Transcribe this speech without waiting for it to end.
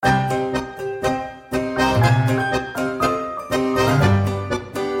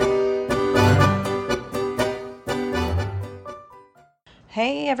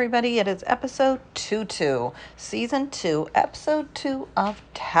everybody, it is episode 22, season 2, episode 2 of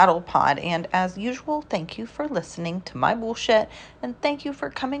Tattle Pod. And as usual, thank you for listening to my bullshit, and thank you for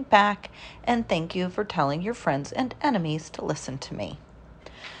coming back, and thank you for telling your friends and enemies to listen to me.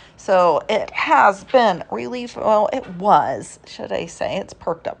 So it has been really, it was, should I say, it's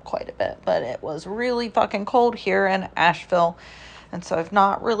perked up quite a bit, but it was really fucking cold here in Asheville. And so I've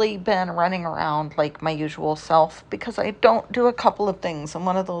not really been running around like my usual self because I don't do a couple of things. And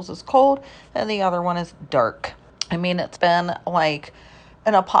one of those is cold and the other one is dark. I mean, it's been like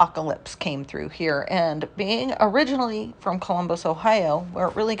an apocalypse came through here. And being originally from Columbus, Ohio, where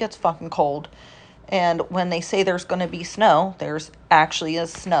it really gets fucking cold. And when they say there's going to be snow, there's actually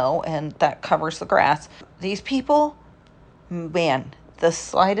is snow and that covers the grass. These people, man, the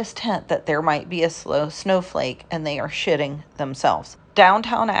slightest hint that there might be a snowflake and they are shitting themselves.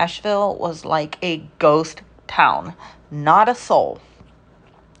 Downtown Asheville was like a ghost town, not a soul.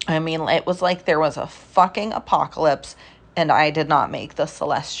 I mean, it was like there was a fucking apocalypse and I did not make the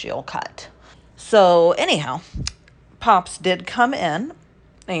celestial cut. So anyhow, Pops did come in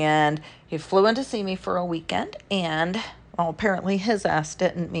and he flew in to see me for a weekend, and well, apparently his ass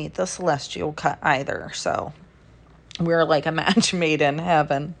didn't meet the celestial cut either, so we're like a match made in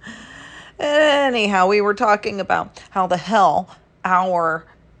heaven. Anyhow, we were talking about how the hell our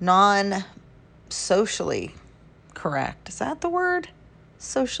non-socially correct, is that the word?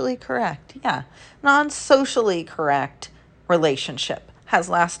 Socially correct, yeah. Non-socially correct relationship has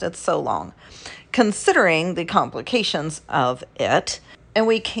lasted so long, considering the complications of it. And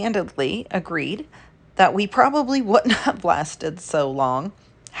we candidly agreed that we probably wouldn't have lasted so long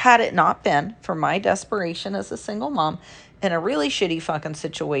had it not been for my desperation as a single mom in a really shitty fucking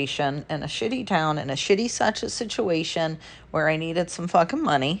situation, in a shitty town, in a shitty such a situation where I needed some fucking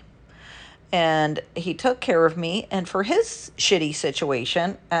money. And he took care of me. And for his shitty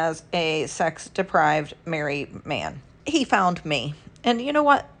situation as a sex-deprived married man, he found me. And you know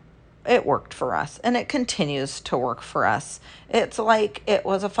what? It worked for us, and it continues to work for us. It's like it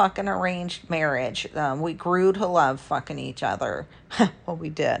was a fucking arranged marriage. We grew to love fucking each other. Well, we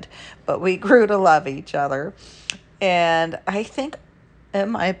did, but we grew to love each other. And I think,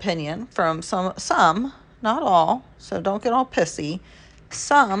 in my opinion, from some, not all, so don't get all pissy,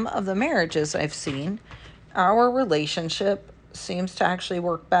 some of the marriages I've seen, our relationship seems to actually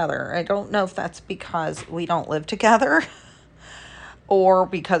work better. I don't know if that's because we don't live together or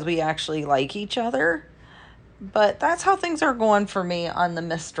because we actually like each other. But that's how things are going for me on the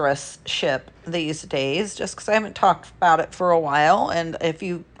mistress ship these days, just because I haven't talked about it for a while. And if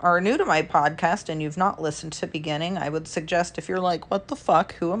you are new to my podcast and you've not listened to the beginning, I would suggest, if you're like, what the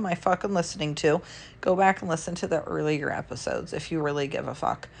fuck, who am I fucking listening to? Go back and listen to the earlier episodes if you really give a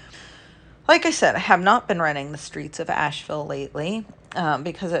fuck. Like I said, I have not been running the streets of Asheville lately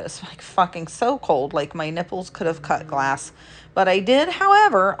because it was like fucking so cold, like my nipples could have cut glass. But I did,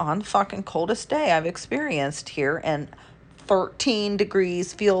 however, on the fucking coldest day I've experienced here, and 13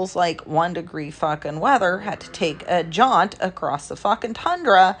 degrees feels like 1 degree fucking weather, had to take a jaunt across the fucking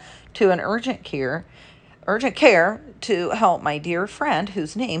tundra to an urgent care to help my dear friend,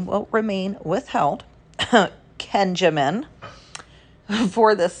 whose name will remain withheld, Kenjamin.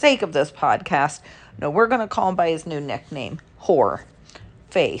 For the sake of this podcast, no, we're going to call him by his new nickname,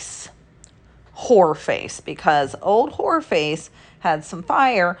 Whoreface, because old Whoreface had some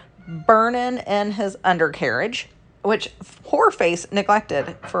fire burning in his undercarriage, which Whoreface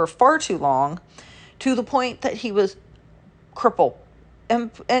neglected for far too long, to the point that he was crippled,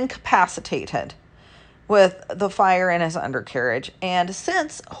 incapacitated with the fire in his undercarriage. And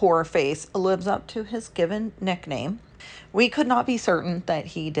since Whoreface lives up to his given nickname, we could not be certain that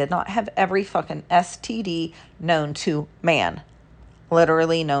he did not have every fucking STD known to man.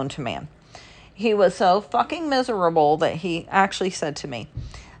 Literally known to man. He was so fucking miserable that he actually said to me,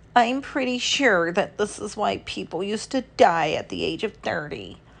 I'm pretty sure that this is why people used to die at the age of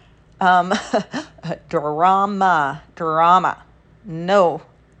 30. Drama. No,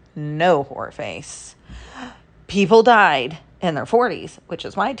 Whoreface. People died in their 40s, which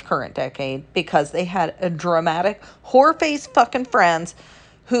is my current decade, because they had a dramatic whoreface fucking friends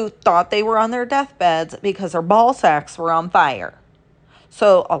who thought they were on their deathbeds because their ball sacks were on fire.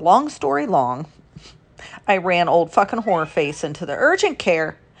 So, a long story long, I ran old fucking Whoreface into the urgent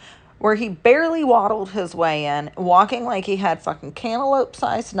care where he barely waddled his way in, walking like he had fucking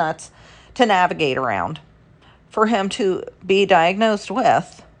cantaloupe-sized nuts to navigate around, for him to be diagnosed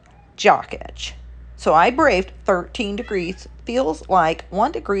with jock itch. So I braved 13 degrees, feels like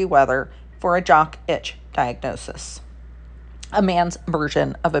 1 degree weather for a jock itch diagnosis. A man's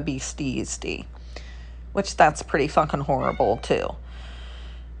version of a beastie, which that's pretty fucking horrible too.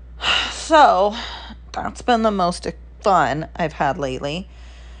 So that's been the most fun I've had lately.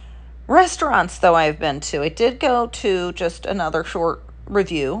 Restaurants, though, I've been to. I did go to just another short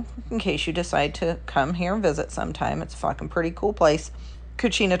review in case you decide to come here and visit sometime. It's a fucking pretty cool place.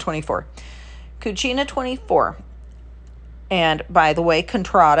 Cucina 24. Cucina 24. And by the way,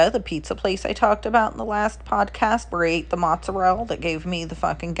 Contrada, the pizza place I talked about in the last podcast where I ate the mozzarella that gave me the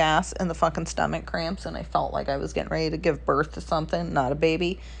fucking gas and the fucking stomach cramps and I felt like I was getting ready to give birth to something, not a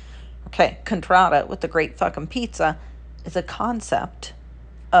baby. Okay, Contrada with the great fucking pizza is a concept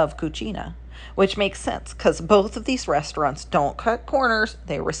of Cucina, which makes sense because both of these restaurants don't cut corners.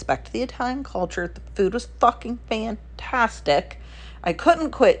 They respect the Italian culture. The food was fucking fantastic. I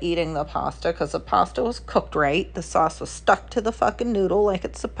couldn't quit eating the pasta because the pasta was cooked right. The sauce was stuck to the fucking noodle like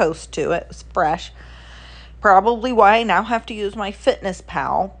it's supposed to. It was fresh. Probably why I now have to use my Fitness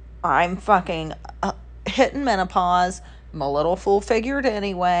Pal. I'm fucking hitting menopause. I'm a little full-figured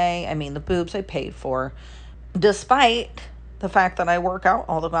anyway. I mean, the boobs I paid for. Despite the fact that I work out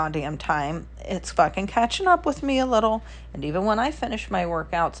all the goddamn time, it's fucking catching up with me a little. And even when I finish my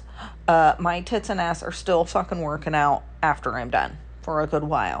workouts, my tits and ass are still fucking working out after I'm done for a good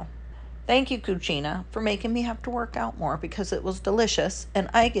while. Thank you, Cucina, for making me have to work out more because it was delicious. And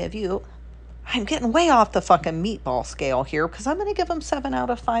I'm getting way off the fucking meatball scale here because I'm going to give them 7 out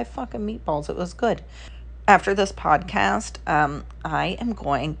of 5 fucking meatballs. It was good. After this podcast, I am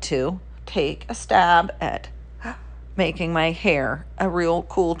going to take a stab at making my hair a real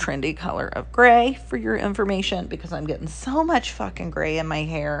cool trendy color of gray for your information because I'm getting so much fucking gray in my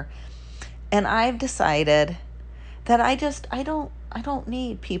hair. And I've decided that I don't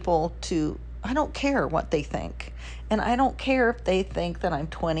need people to, I don't care what they think. And I don't care if they think that I'm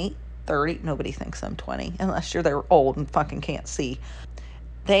 20, 30. Nobody thinks I'm 20 unless they're old and fucking can't see.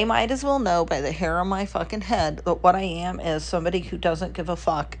 They might as well know by the hair on my fucking head that what I am is somebody who doesn't give a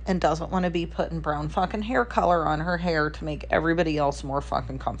fuck and doesn't want to be putting brown fucking hair color on her hair to make everybody else more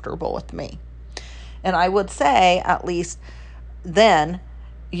fucking comfortable with me. And I would say, at least then,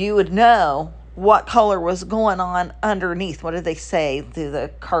 you would know what color was going on underneath. What did they say? Do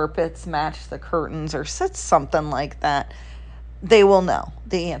the carpets match the curtains or something like that? They will know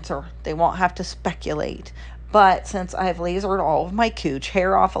the answer. They won't have to speculate. But since I've lasered all of my cooch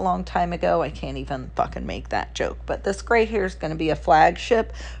hair off a long time ago, I can't even fucking make that joke. But this gray hair is going to be a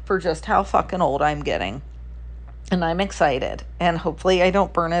flagship for just how fucking old I'm getting. And I'm excited. And hopefully I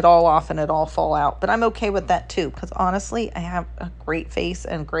don't burn it all off and it all fall out. But I'm okay with that too. Because honestly, I have a great face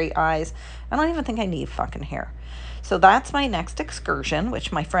and great eyes. I don't even think I need fucking hair. So that's my next excursion,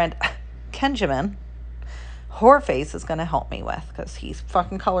 which my friend Kenjamin Whoreface is going to help me with. Because he's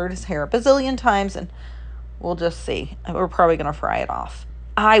fucking colored his hair a bazillion times and we'll just see. We're probably going to fry it off.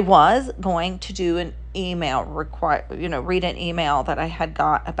 I was going to do an email, read an email that I had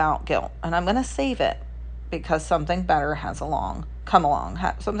got about guilt. And I'm going to save it because something better has come along.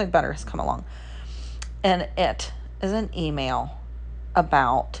 Something better has come along. And it is an email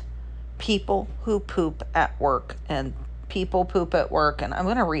about people who poop at work. And people poop at work. And I'm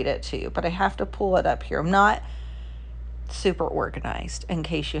going to read it to you. But I have to pull it up here. I'm not super organized in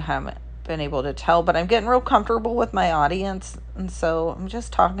case you haven't been able to tell, but I'm getting real comfortable with my audience, and so I'm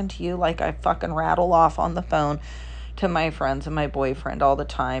just talking to you like I fucking rattle off on the phone to my friends and my boyfriend all the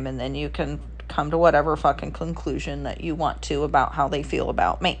time, and then you can come to whatever fucking conclusion that you want to about how they feel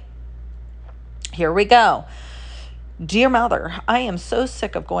about me. Here we go. Dear Mother, I am so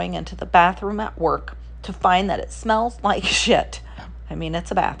sick of going into the bathroom at work to find that it smells like shit. I mean, it's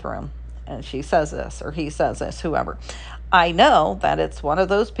a bathroom, and she says this, or he says this, whoever. I know that it's one of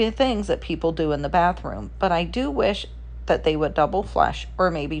those things that people do in the bathroom, but I do wish that they would double flush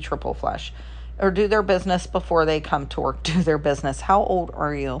or maybe triple flush or do their business before they come to work. Do their business. How old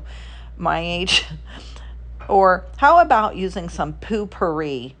are you? My age? Or how about using some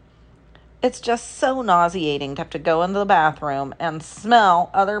poo-pourri? It's just so nauseating to have to go into the bathroom and smell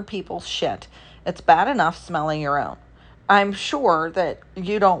other people's shit. It's bad enough smelling your own. I'm sure that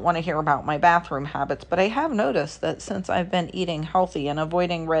you don't want to hear about my bathroom habits, but I have noticed that since I've been eating healthy and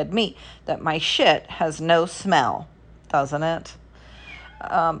avoiding red meat, that my shit has no smell, doesn't it?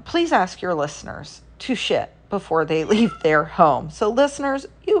 Please ask your listeners to shit before they leave their home. So listeners,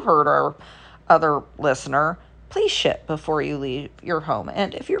 you heard our other listener. Please shit before you leave your home.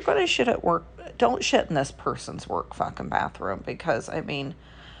 And if you're going to shit at work, don't shit in this person's work fucking bathroom because, I mean,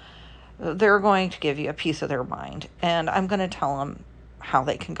 they're going to give you a piece of their mind. And I'm going to tell them how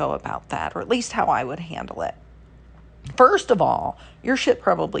they can go about that, or at least how I would handle it. First of all, your shit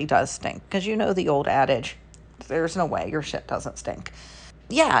probably does stink because you know the old adage, there's no way your shit doesn't stink.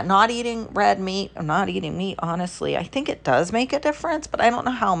 yeah, not eating red meat or not eating meat, honestly, I think it does make a difference, but I don't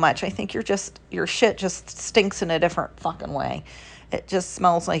know how much. I think your shit just stinks in a different fucking way. It just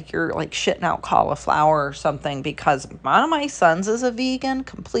smells like you're like shitting out cauliflower or something, because one of my sons is a vegan,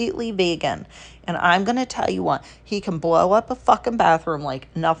 completely vegan. And I'm going to tell you what, he can blow up a fucking bathroom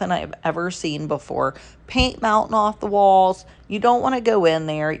like nothing I've ever seen before. Paint mounting off the walls. You don't want to go in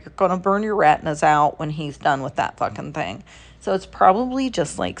there. You're going to burn your retinas out when he's done with that fucking thing. So it's probably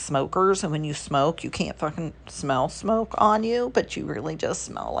just like smokers. And when you smoke, you can't fucking smell smoke on you, but you really just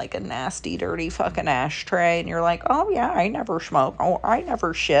smell like a nasty, dirty fucking ashtray. And you're like, oh yeah, I never smoke. Oh, I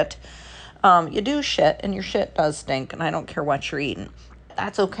never shit. You do shit, and your shit does stink, and I don't care what you're eating.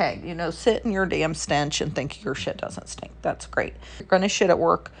 That's okay. Sit in your damn stench and think your shit doesn't stink. That's great. You're going to shit at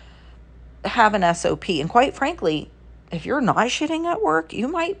work, have an SOP. And quite frankly, if you're not shitting at work, you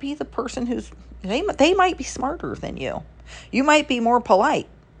might be the person they might be smarter than you. You might be more polite,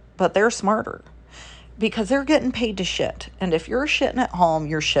 but they're smarter because they're getting paid to shit. And if you're shitting at home,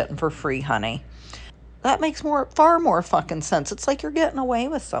 you're shitting for free, honey. That makes far more fucking sense. It's like you're getting away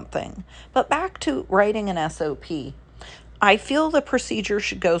with something. But back to writing an SOP. I feel the procedure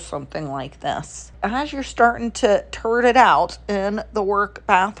should go something like this. As you're starting to turd it out in the work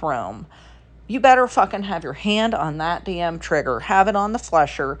bathroom, you better fucking have your hand on that damn trigger. Have it on the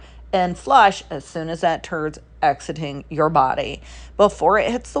flusher and flush as soon as that turd's exiting your body before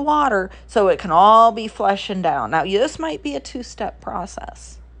it hits the water, so it can all be flushing down. Now, this might be a 2-step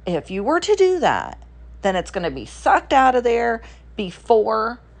process. If you were to do that, then it's going to be sucked out of there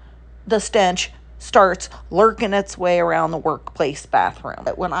before the stench starts lurking its way around the workplace bathroom.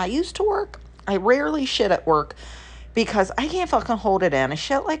 When I used to work, I rarely shit at work because I can't fucking hold it in. I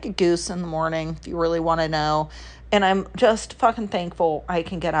shit like a goose in the morning, if you really want to know. And I'm just fucking thankful I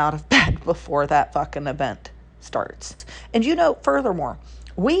can get out of bed before that fucking event starts. And furthermore,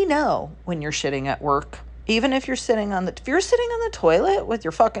 we know when you're shitting at work, even if you're sitting on the toilet with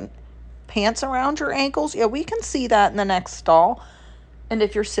your fucking pants around your ankles, yeah, we can see that in the next stall. And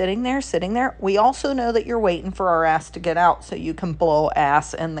if you're sitting there, we also know that you're waiting for our ass to get out so you can blow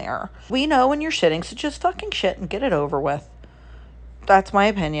ass in there. We know when you're shitting, so just fucking shit and get it over with. That's my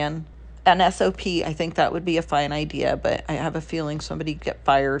opinion. An SOP, I think that would be a fine idea, but I have a feeling somebody get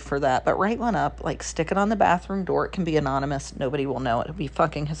fired for that. But write one up, like stick it on the bathroom door. It can be anonymous. Nobody will know it. It'll be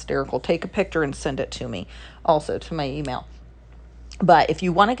fucking hysterical. Take a picture and send it to me, also to my email. But if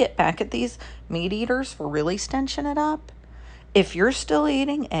you want to get back at these meat eaters for really stenching it up, if you're still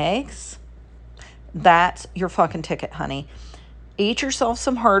eating eggs, that's your fucking ticket, honey. Eat yourself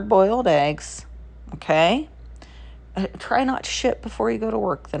some hard-boiled eggs, okay? Try not to shit before you go to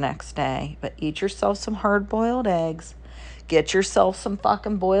work the next day, but eat yourself some hard-boiled eggs. Get yourself some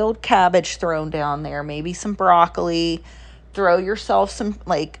fucking boiled cabbage thrown down there, maybe some broccoli. Throw yourself some,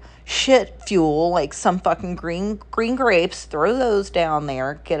 like, shit fuel, like some fucking green grapes. Throw those down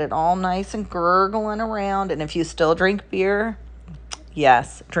there. Get it all nice and gurgling around. And if you still drink beer,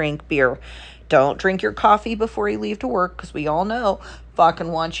 yes, drink beer. Don't drink your coffee before you leave to work, because we all know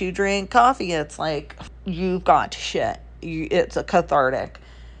fucking once you drink coffee, it's like you've got to shit. It's a cathartic.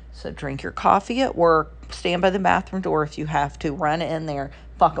 So drink your coffee at work. Stand by the bathroom door if you have to. Run in there.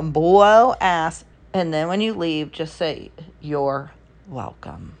 Fucking blow ass. And then when you leave, just say, you're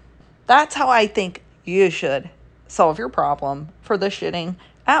welcome. That's how I think you should solve your problem for the shitting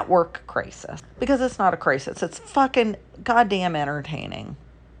at work crisis. Because it's not a crisis. It's fucking goddamn entertaining.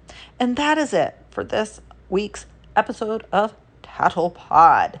 And that is it for this week's episode of Tattle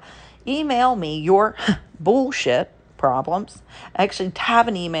Pod. Email me your bullshit problems. I actually have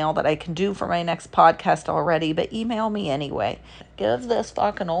an email that I can do for my next podcast already, but email me anyway. Give this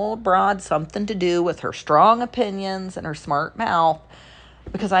fucking old broad something to do with her strong opinions and her smart mouth,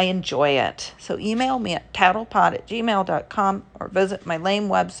 because I enjoy it. So email me at tattlepod@gmail.com or visit my lame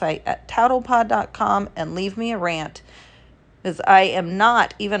website at tattlepod.com and leave me a rant. Because I am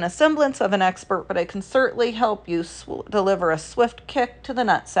not even a semblance of an expert, but I can certainly help you deliver a swift kick to the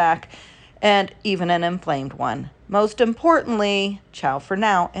nutsack, and even an inflamed one. Most importantly, ciao for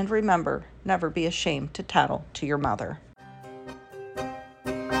now, and remember, never be ashamed to tattle to your mother.